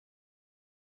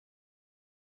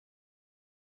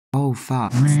Oh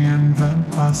fuck.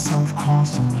 Reinvent myself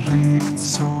constantly,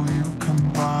 so you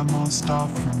can buy more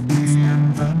stuff from me.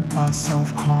 Reinvent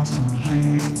myself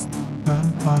constantly,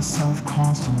 reinvent myself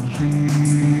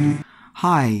constantly.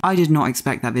 Hi, I did not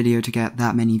expect that video to get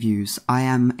that many views. I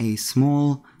am a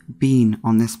small bean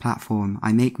on this platform.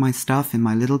 I make my stuff in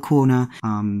my little corner.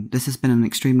 This has been an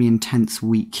extremely intense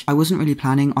week. I wasn't really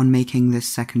planning on making this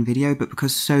second video, but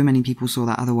because so many people saw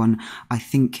that other one, I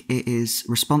think it is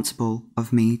responsible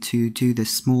of me to do this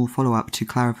small follow-up to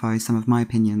clarify some of my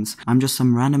opinions. I'm just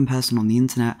some random person on the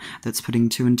internet that's putting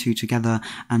two and two together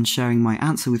and sharing my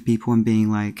answer with people and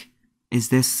being like, does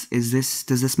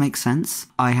this make sense?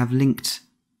 I have linked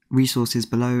resources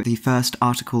below. The first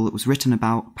article that was written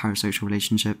about parasocial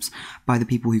relationships by the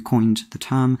people who coined the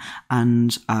term,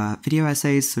 and video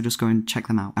essays, so just go and check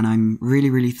them out. And I'm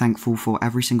really thankful for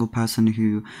every single person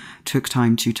who took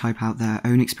time to type out their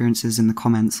own experiences in the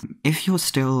comments. If you're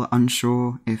still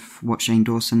unsure if what Shane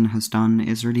Dawson has done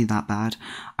is really that bad,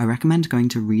 I recommend going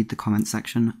to read the comment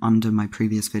section under my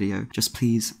previous video. Just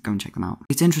please go and check them out.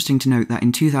 It's interesting to note that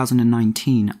in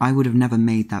 2019, I would have never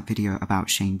made that video about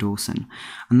Shane Dawson,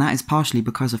 and that is partially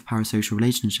because of parasocial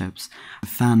relationships,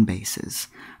 fan bases.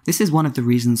 This is one of the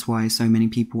reasons why so many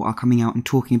people are coming out and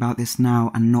talking about this now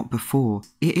and not before.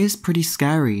 It is pretty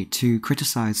scary to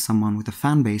criticize someone with a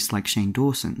fan base like Shane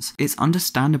Dawson's. It's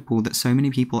understandable that so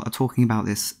many people are talking about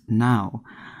this now.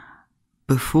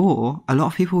 Before, a lot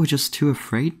of people were just too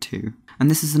afraid to. And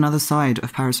this is another side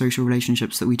of parasocial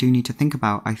relationships that we do need to think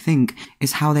about, I think,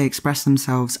 is how they express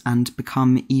themselves and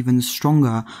become even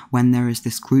stronger when there is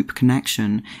this group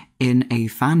connection in a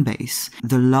fan base.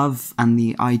 The love and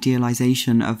the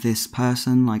idealization of this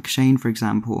person, like Shane, for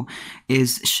example,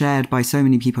 is shared by so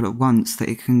many people at once that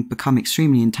it can become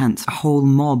extremely intense. A whole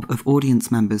mob of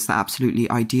audience members that absolutely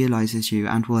idealizes you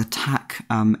and will attack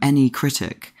any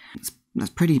critic. That's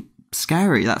pretty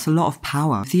scary. That's a lot of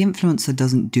power. If the influencer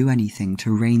doesn't do anything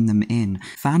to rein them in,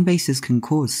 fan bases can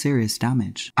cause serious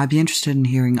damage. I'd be interested in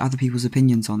hearing other people's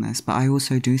opinions on this, but I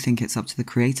also do think it's up to the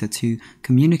creator to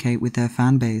communicate with their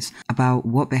fan base about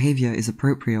what behavior is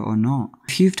appropriate or not.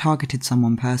 If you've targeted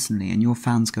someone personally and your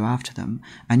fans go after them,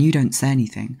 and you don't say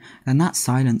anything, then that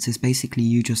silence is basically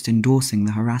you just endorsing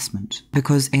the harassment.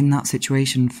 Because in that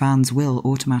situation, fans will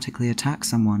automatically attack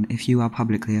someone if you are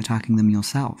publicly attacking them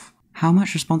yourself. How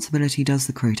much responsibility does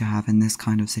the creator have in this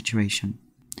kind of situation?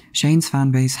 Shane's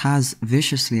fanbase has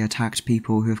viciously attacked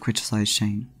people who have criticised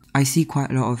Shane. I see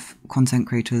quite a lot of content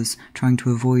creators trying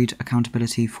to avoid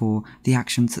accountability for the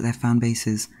actions that their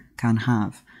fanbases can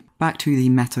have. Back to the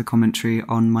meta commentary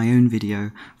on my own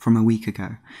video from a week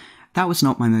ago. That was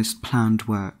not my most planned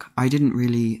work. I didn't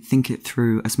really think it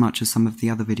through as much as some of the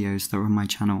other videos that were on my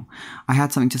channel. I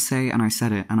had something to say and I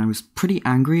said it, and I was pretty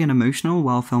angry and emotional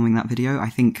while filming that video. I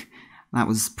think that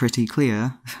was pretty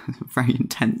clear, very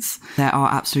intense. There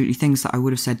are absolutely things that I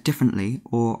would have said differently,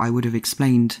 or I would have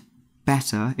explained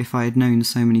better if I had known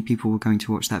so many people were going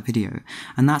to watch that video.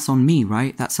 And that's on me,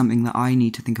 right? That's something that I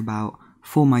need to think about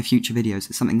for my future videos.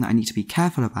 It's something that I need to be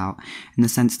careful about, in the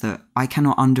sense that I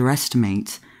cannot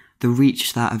underestimate the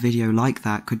reach that a video like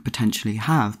that could potentially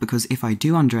have, because if I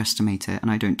do underestimate it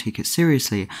and I don't take it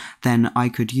seriously, then I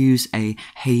could use a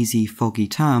hazy, foggy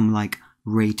term like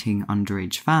rating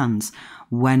underage fans,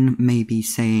 when maybe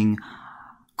saying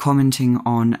commenting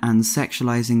on and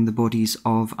sexualizing the bodies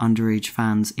of underage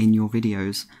fans in your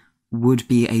videos would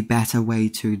be a better way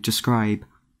to describe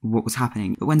what was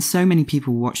happening. But when so many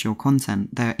people watch your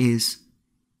content, there is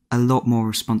a lot more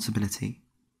responsibility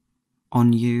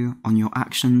on you, on your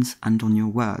actions, and on your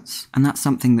words. And that's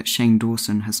something that Shane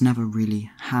Dawson has never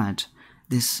really had.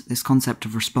 This concept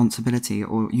of responsibility,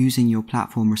 or using your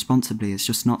platform responsibly, is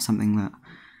just not something that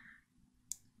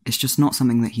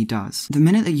he does. The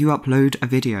minute that you upload a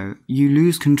video, you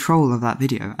lose control of that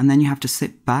video, and then you have to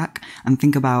sit back and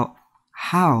think about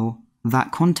how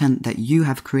that content that you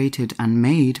have created and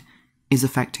made is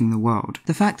affecting the world.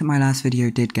 The fact that my last video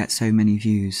did get so many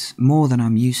views, more than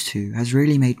I'm used to, has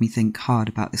really made me think hard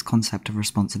about this concept of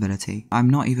responsibility. I'm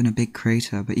not even a big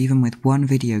creator, but even with one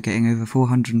video getting over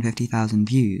 450,000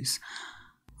 views,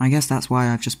 I guess that's why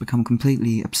I've just become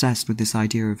completely obsessed with this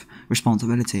idea of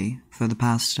responsibility for the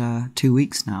past 2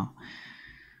 weeks now.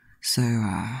 So,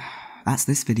 that's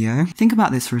this video. Think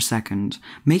about this for a second.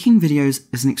 Making videos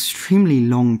is an extremely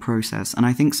long process, and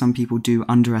I think some people do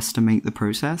underestimate the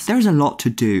process. There is a lot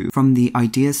to do, from the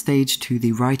idea stage to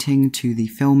the writing, to the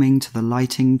filming, to the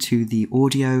lighting, to the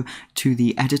audio, to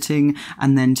the editing,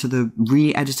 and then to the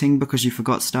re-editing because you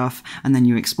forgot stuff, and then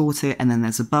you export it, and then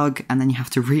there's a bug, and then you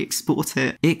have to re-export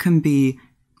it. It can be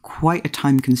quite a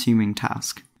time-consuming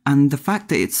task. And the fact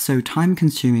that it's so time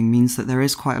consuming means that there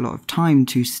is quite a lot of time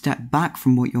to step back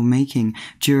from what you're making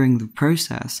during the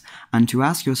process and to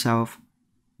ask yourself,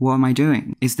 what am I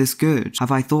doing? Is this good?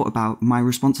 Have I thought about my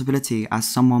responsibility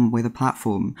as someone with a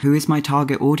platform? Who is my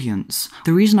target audience?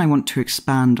 The reason I want to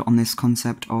expand on this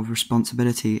concept of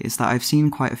responsibility is that I've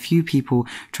seen quite a few people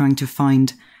trying to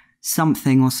find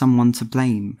something or someone to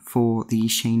blame for the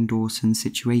Shane Dawson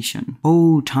situation.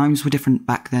 Oh, times were different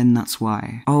back then, that's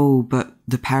why. Oh, but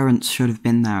the parents should have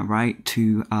been there, right,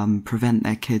 to prevent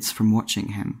their kids from watching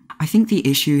him. I think the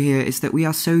issue here is that we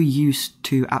are so used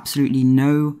to absolutely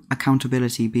no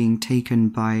accountability being taken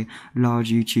by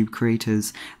large YouTube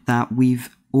creators that we've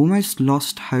almost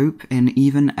lost hope in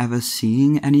even ever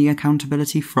seeing any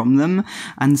accountability from them,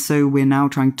 and so we're now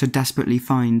trying to desperately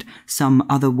find some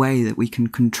other way that we can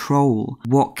control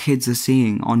what kids are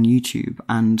seeing on YouTube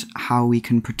and how we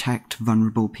can protect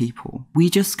vulnerable people. We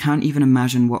just can't even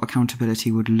imagine what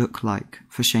accountability would look like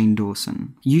for Shane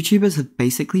Dawson. YouTubers have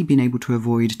basically been able to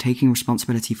avoid taking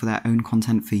responsibility for their own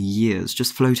content for years,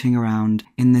 just floating around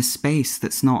in this space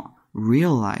that's not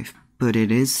real life. But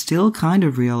it is still kind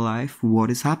of real life.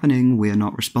 What is happening? We're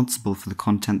not responsible for the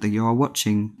content that you are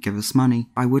watching. Give us money.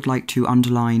 I would like to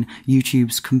underline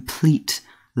YouTube's complete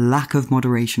lack of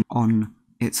moderation on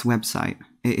its website.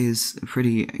 It is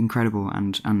pretty incredible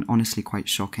and honestly quite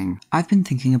shocking. I've been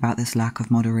thinking about this lack of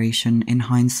moderation. In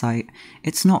hindsight,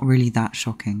 it's not really that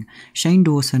shocking. Shane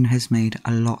Dawson has made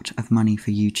a lot of money for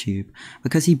YouTube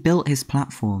because he built his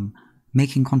platform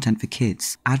making content for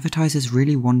kids. Advertisers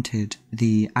really wanted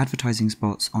the advertising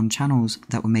spots on channels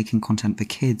that were making content for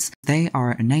kids. They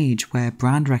are at an age where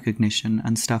brand recognition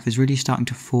and stuff is really starting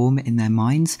to form in their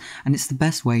minds, and it's the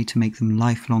best way to make them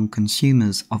lifelong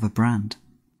consumers of a brand.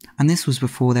 And this was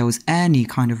before there was any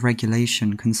kind of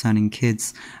regulation concerning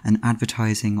kids and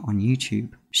advertising on YouTube.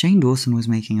 Shane Dawson was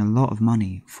making a lot of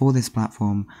money for this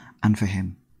platform and for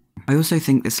him. I also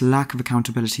think this lack of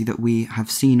accountability that we have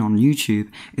seen on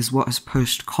YouTube is what has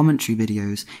pushed commentary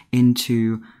videos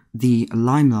into the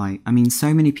limelight. I mean,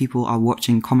 so many people are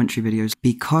watching commentary videos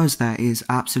because there is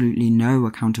absolutely no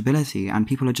accountability, and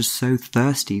people are just so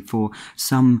thirsty for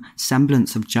some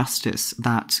semblance of justice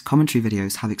that commentary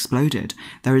videos have exploded.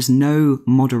 There is no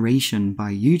moderation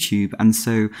by YouTube, and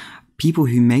so people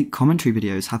who make commentary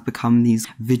videos have become these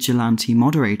vigilante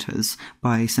moderators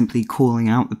by simply calling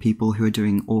out the people who are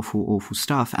doing awful, awful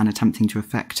stuff and attempting to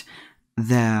affect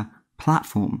their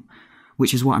platform,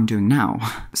 which is what I'm doing now.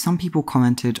 Some people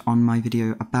commented on my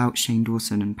video about Shane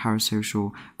Dawson and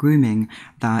parasocial grooming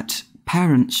that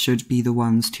parents should be the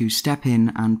ones to step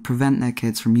in and prevent their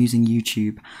kids from using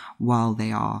YouTube while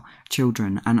they are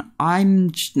children. And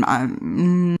I'm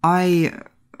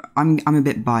a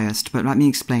bit biased, but let me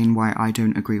explain why I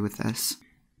don't agree with this.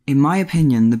 In my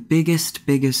opinion, the biggest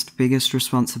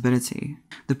responsibility,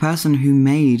 the person who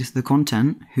made the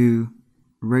content, who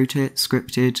wrote it,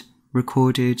 scripted,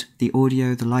 recorded, the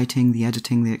audio, the lighting, the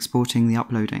editing, the exporting, the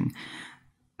uploading,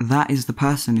 that is the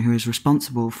person who is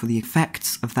responsible for the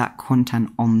effects of that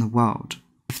content on the world.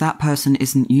 If that person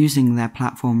isn't using their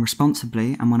platform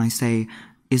responsibly, and when I say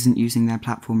isn't using their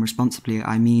platform responsibly,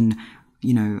 I mean,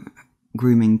 you know,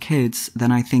 grooming kids,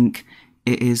 then I think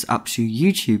it is up to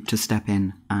YouTube to step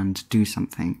in and do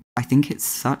something. I think it's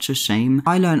such a shame.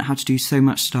 I learned how to do so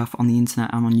much stuff on the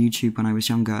internet and on YouTube when I was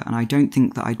younger, and I don't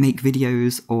think that I'd make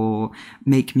videos or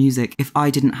make music if I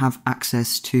didn't have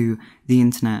access to the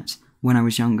internet when I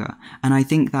was younger. And I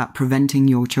think that preventing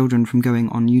your children from going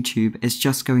on YouTube is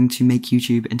just going to make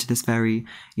YouTube into this very,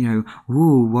 you know,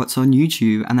 ooh, what's on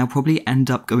YouTube? And they'll probably end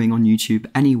up going on YouTube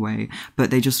anyway, but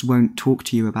they just won't talk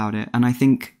to you about it. And I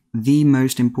think the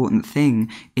most important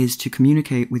thing is to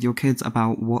communicate with your kids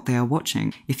about what they are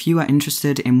watching. If you are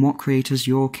interested in what creators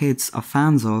your kids are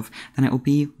fans of, then it will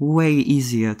be way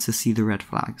easier to see the red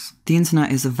flags. The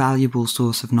internet is a valuable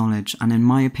source of knowledge, and in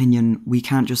my opinion, we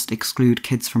can't just exclude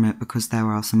kids from it because there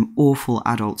are some awful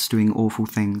adults doing awful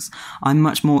things. I'm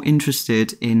much more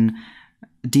interested in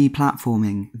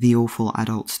deplatforming the awful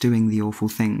adults doing the awful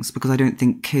things, because I don't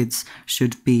think kids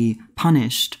should be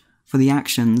punished for the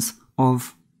actions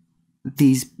of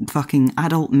these fucking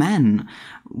adult men.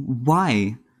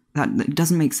 Why? That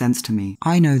doesn't make sense to me.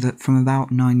 I know that from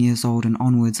about 9 years old and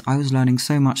onwards, I was learning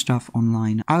so much stuff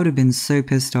online. I would have been so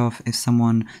pissed off if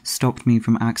someone stopped me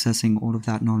from accessing all of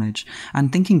that knowledge.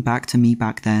 And thinking back to me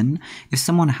back then, if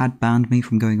someone had banned me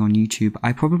from going on YouTube,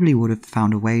 I probably would have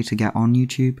found a way to get on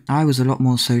YouTube. I was a lot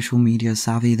more social media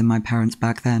savvy than my parents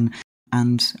back then.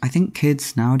 And I think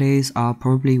kids nowadays are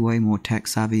probably way more tech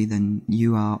savvy than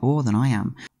you are or than I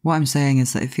am. What I'm saying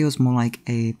is that it feels more like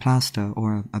a plaster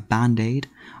or a band-aid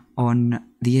on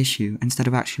the issue instead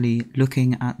of actually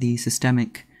looking at the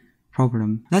systemic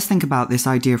problem. Let's think about this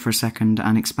idea for a second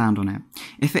and expand on it.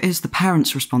 If it is the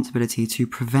parents' responsibility to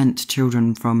prevent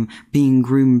children from being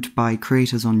groomed by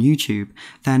creators on YouTube,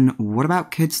 then what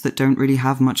about kids that don't really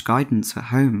have much guidance at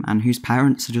home and whose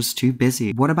parents are just too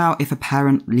busy? What about if a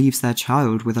parent leaves their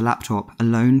child with a laptop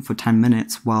alone for 10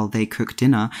 minutes while they cook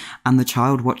dinner and the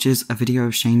child watches a video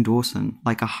of Shane Dawson,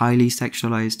 like a highly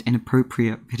sexualized,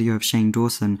 inappropriate video of Shane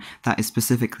Dawson that is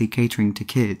specifically catering to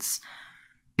kids?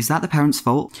 Is that the parent's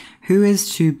fault? Who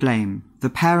is to blame?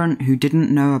 The parent who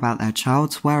didn't know about their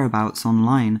child's whereabouts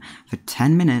online for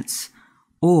 10 minutes,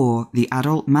 or the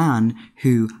adult man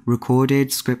who recorded,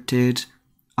 scripted,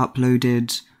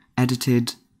 uploaded,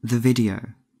 edited the video?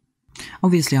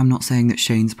 Obviously, I'm not saying that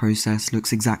Shane's process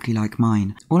looks exactly like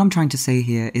mine. All I'm trying to say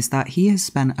here is that he has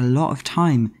spent a lot of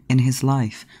time in his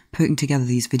life putting together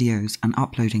these videos and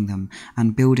uploading them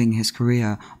and building his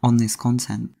career on this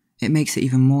content. It makes it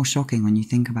even more shocking when you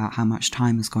think about how much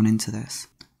time has gone into this.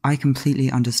 I completely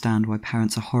understand why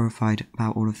parents are horrified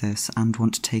about all of this and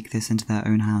want to take this into their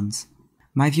own hands.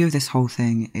 My view of this whole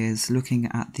thing is looking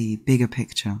at the bigger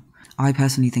picture. I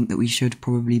personally think that we should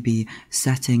probably be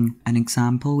setting an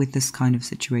example with this kind of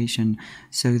situation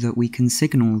so that we can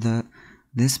signal that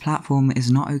this platform is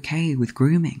not okay with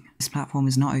grooming. This platform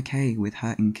is not okay with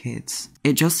hurting kids.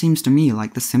 It just seems to me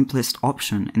like the simplest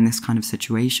option in this kind of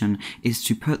situation is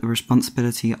to put the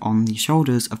responsibility on the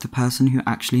shoulders of the person who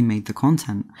actually made the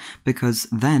content, because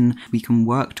then we can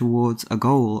work towards a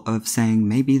goal of saying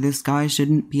maybe this guy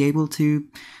shouldn't be able to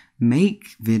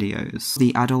make videos.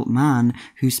 The adult man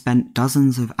who spent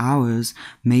dozens of hours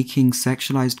making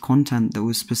sexualized content that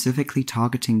was specifically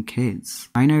targeting kids.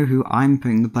 I know who I'm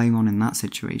putting the blame on in that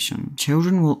situation.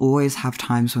 Children will always have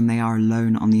times when they are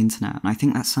alone on the internet, and I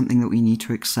think that's something that we need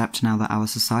to accept now that our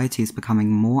society is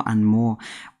becoming more and more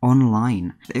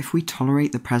online. If we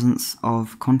tolerate the presence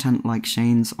of content like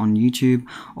Shane's on YouTube,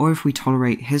 or if we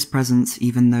tolerate his presence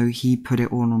even though he put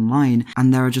it all online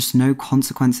and there are just no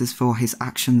consequences for his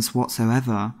actions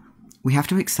whatsoever, we have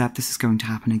to accept this is going to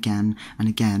happen again and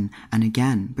again and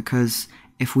again, because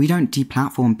if we don't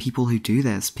deplatform people who do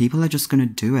this, people are just going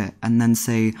to do it and then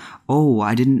say, oh,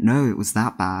 I didn't know it was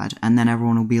that bad. And then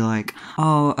everyone will be like,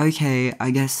 oh, okay, I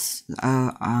guess,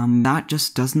 that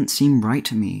just doesn't seem right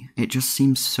to me. It just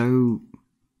seems so,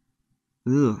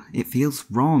 it feels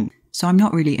wrong. So I'm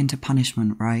not really into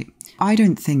punishment, right? I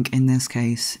don't think in this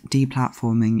case,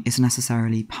 deplatforming is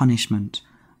necessarily punishment.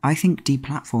 I think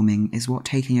deplatforming is what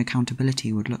taking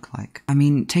accountability would look like. I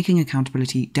mean, taking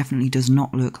accountability definitely does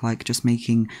not look like just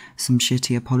making some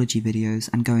shitty apology videos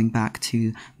and going back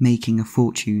to making a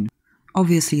fortune.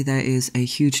 Obviously, there is a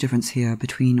huge difference here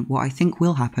between what I think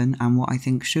will happen and what I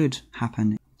think should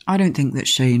happen. I don't think that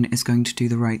Shane is going to do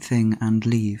the right thing and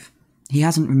leave. He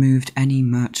hasn't removed any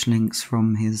merch links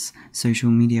from his social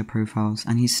media profiles,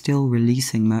 and he's still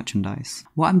releasing merchandise.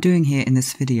 What I'm doing here in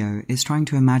this video is trying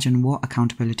to imagine what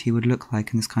accountability would look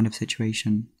like in this kind of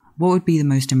situation. What would be the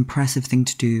most impressive thing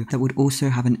to do that would also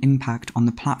have an impact on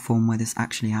the platform where this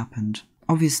actually happened?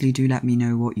 Obviously, do let me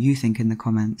know what you think in the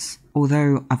comments.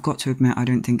 Although, I've got to admit, I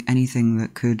don't think anything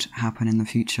that could happen in the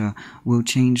future will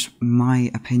change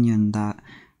my opinion that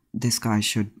this guy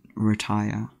should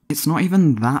retire. It's not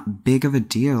even that big of a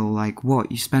deal. Like, what,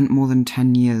 you spent more than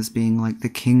 10 years being like the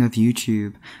king of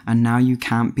YouTube, and now you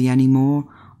can't be anymore?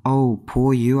 Oh,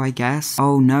 poor you, I guess.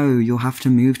 Oh no, you'll have to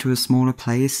move to a smaller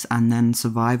place and then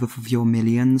survive off of your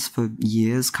millions for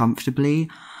years comfortably?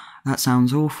 That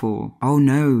sounds awful. Oh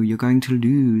no, you're going to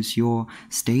lose your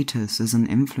status as an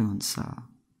influencer.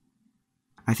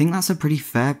 I think that's a pretty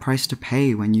fair price to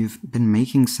pay when you've been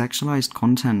making sexualized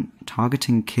content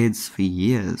targeting kids for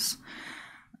years.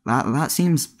 That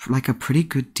seems like a pretty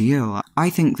good deal.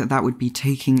 I think that would be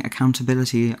taking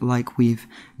accountability like we've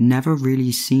never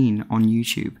really seen on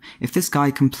YouTube. If this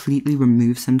guy completely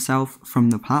removes himself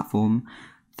from the platform,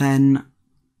 then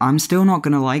I'm still not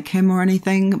gonna like him or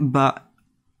anything, but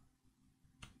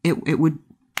it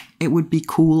would be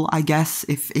cool, I guess,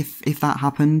 if that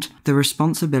happened. The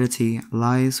responsibility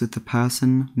lies with the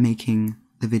person making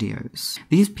the videos.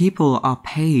 These people are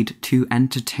paid to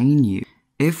entertain you.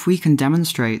 If we can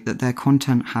demonstrate that their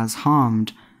content has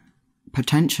harmed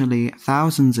potentially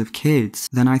thousands of kids,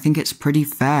 then I think it's pretty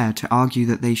fair to argue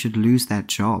that they should lose their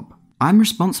job. I'm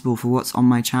responsible for what's on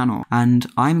my channel, and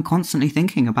I'm constantly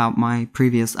thinking about my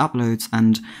previous uploads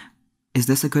and is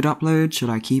this a good upload? Should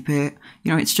I keep it?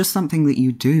 You know, it's just something that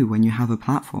you do when you have a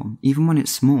platform, even when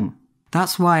it's small.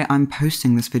 That's why I'm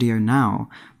posting this video now,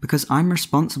 because I'm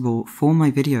responsible for my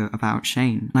video about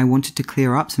Shane, and I wanted to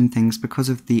clear up some things because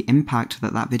of the impact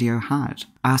that that video had.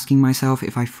 Asking myself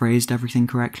if I phrased everything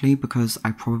correctly, because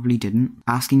I probably didn't.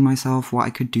 Asking myself what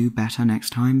I could do better next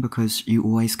time, because you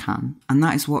always can. And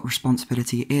that is what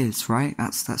responsibility is, right?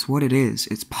 That's what it is.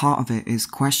 It's part of it, is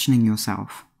questioning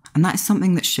yourself. And that is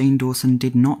something that Shane Dawson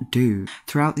did not do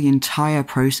throughout the entire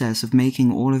process of making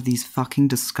all of these fucking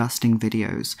disgusting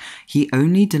videos. He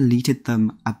only deleted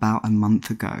them about a month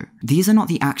ago. These are not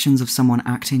the actions of someone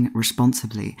acting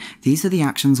responsibly. These are the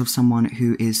actions of someone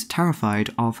who is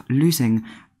terrified of losing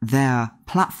their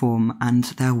platform and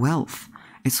their wealth.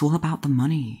 It's all about the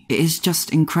money. It is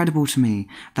just incredible to me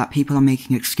that people are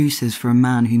making excuses for a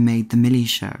man who made The Millie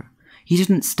Show. He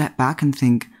didn't step back and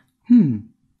think,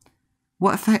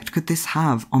 what effect could this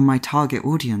have on my target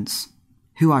audience,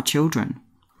 who are children?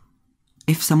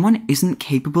 If someone isn't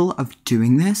capable of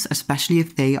doing this, especially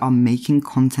if they are making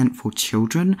content for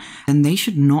children, then they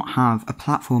should not have a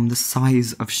platform the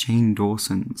size of Shane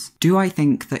Dawson's. Do I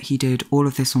think that he did all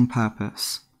of this on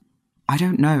purpose? I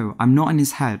don't know. I'm not in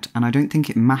his head, and I don't think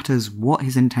it matters what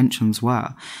his intentions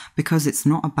were, because it's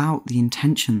not about the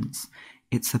intentions.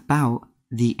 It's about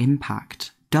the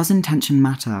impact. Does intention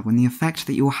matter when the effect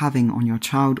that you're having on your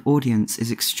child audience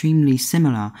is extremely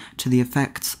similar to the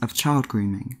effects of child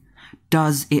grooming?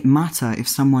 Does it matter if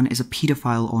someone is a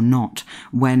paedophile or not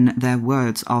when their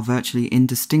words are virtually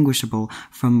indistinguishable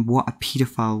from what a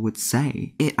paedophile would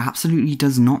say? It absolutely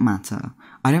does not matter.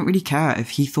 I don't really care if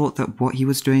he thought that what he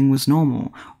was doing was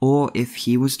normal, or if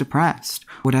he was depressed,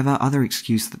 whatever other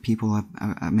excuse that people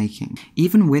are making.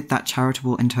 Even with that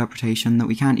charitable interpretation that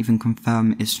we can't even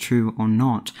confirm is true or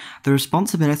not, the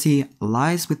responsibility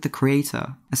lies with the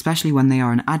creator, especially when they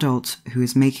are an adult who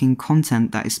is making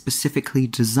content that is specifically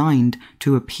designed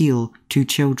to appeal to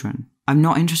children. I'm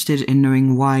not interested in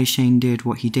knowing why Shane did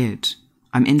what he did.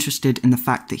 I'm interested in the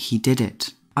fact that he did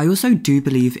it. I also do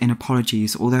believe in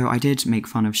apologies, although I did make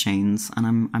fun of Shane's, and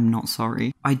I'm not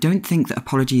sorry. I don't think that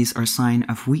apologies are a sign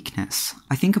of weakness.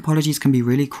 I think apologies can be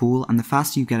really cool, and the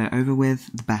faster you get it over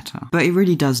with, the better. But it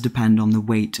really does depend on the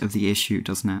weight of the issue,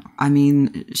 doesn't it? I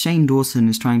mean, Shane Dawson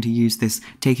is trying to use this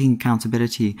taking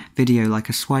accountability video like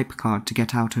a swipe card to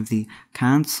get out of the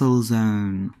cancel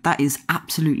zone. That is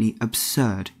absolutely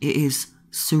absurd. It is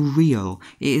surreal.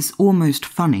 It is almost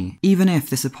funny. Even if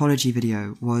this apology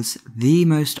video was the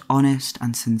most honest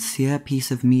and sincere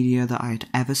piece of media that I had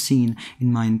ever seen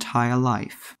in my entire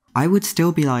life, I would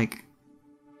still be like,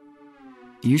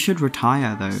 you should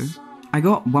retire though. I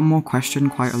got one more question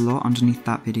quite a lot underneath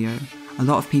that video. A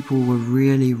lot of people were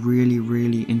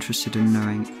really interested in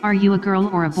knowing, are you a girl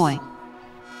or a boy?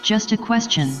 Just a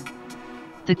question.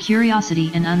 The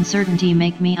curiosity and uncertainty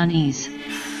make me unease.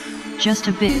 Just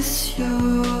a bit. Is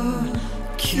your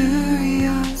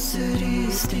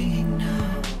curiosity stinging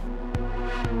now?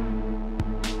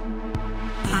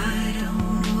 I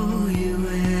don't owe you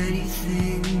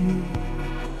anything.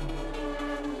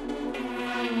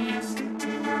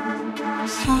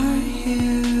 Are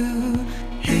you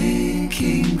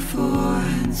aching for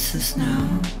answers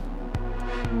now?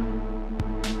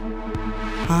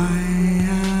 I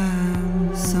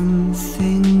am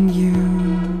something you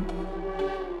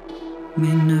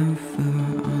may never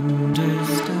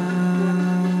understand.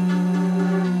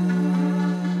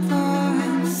 For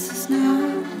answers now.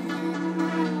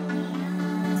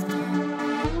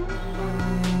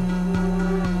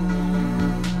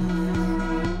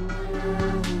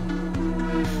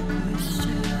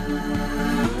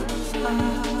 I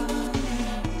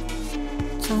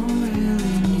don't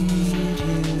really need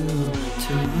you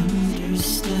to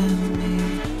understand me.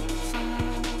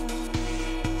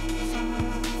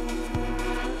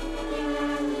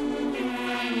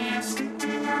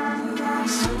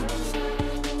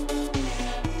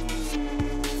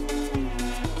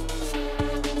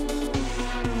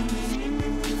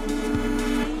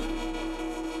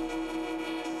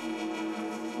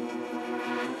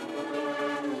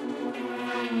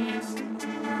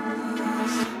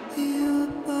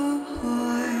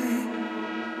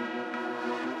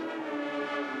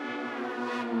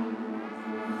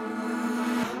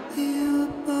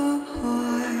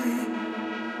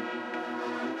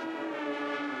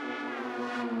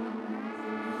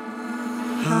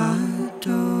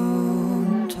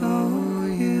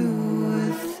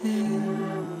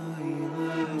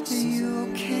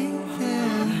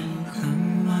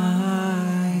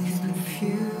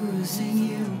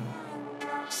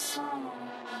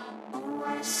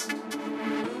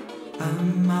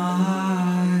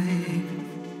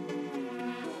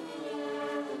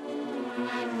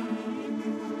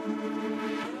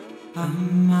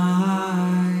 Am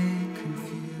I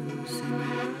confusing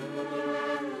you?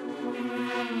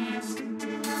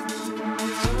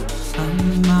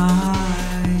 Am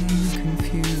I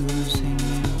confusing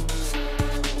you?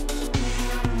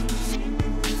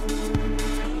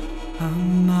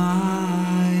 Am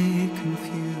I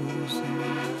confusing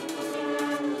you?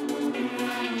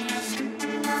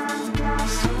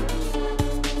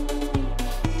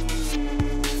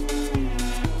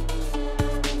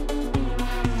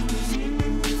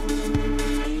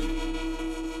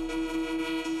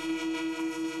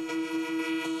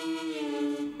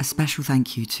 A special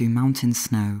thank you to Mountain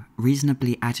Snow,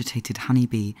 Reasonably Agitated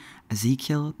Honeybee,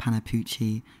 Ezekiel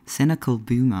Panapucci, Cynical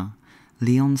Boomer,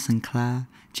 Leon Sinclair,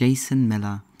 Jason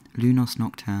Miller, Lunos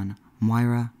Nocturne,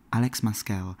 Moira, Alex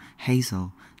Maskell,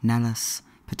 Hazel, Nellis,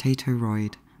 Potato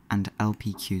Royd, and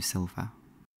LPQ Silver.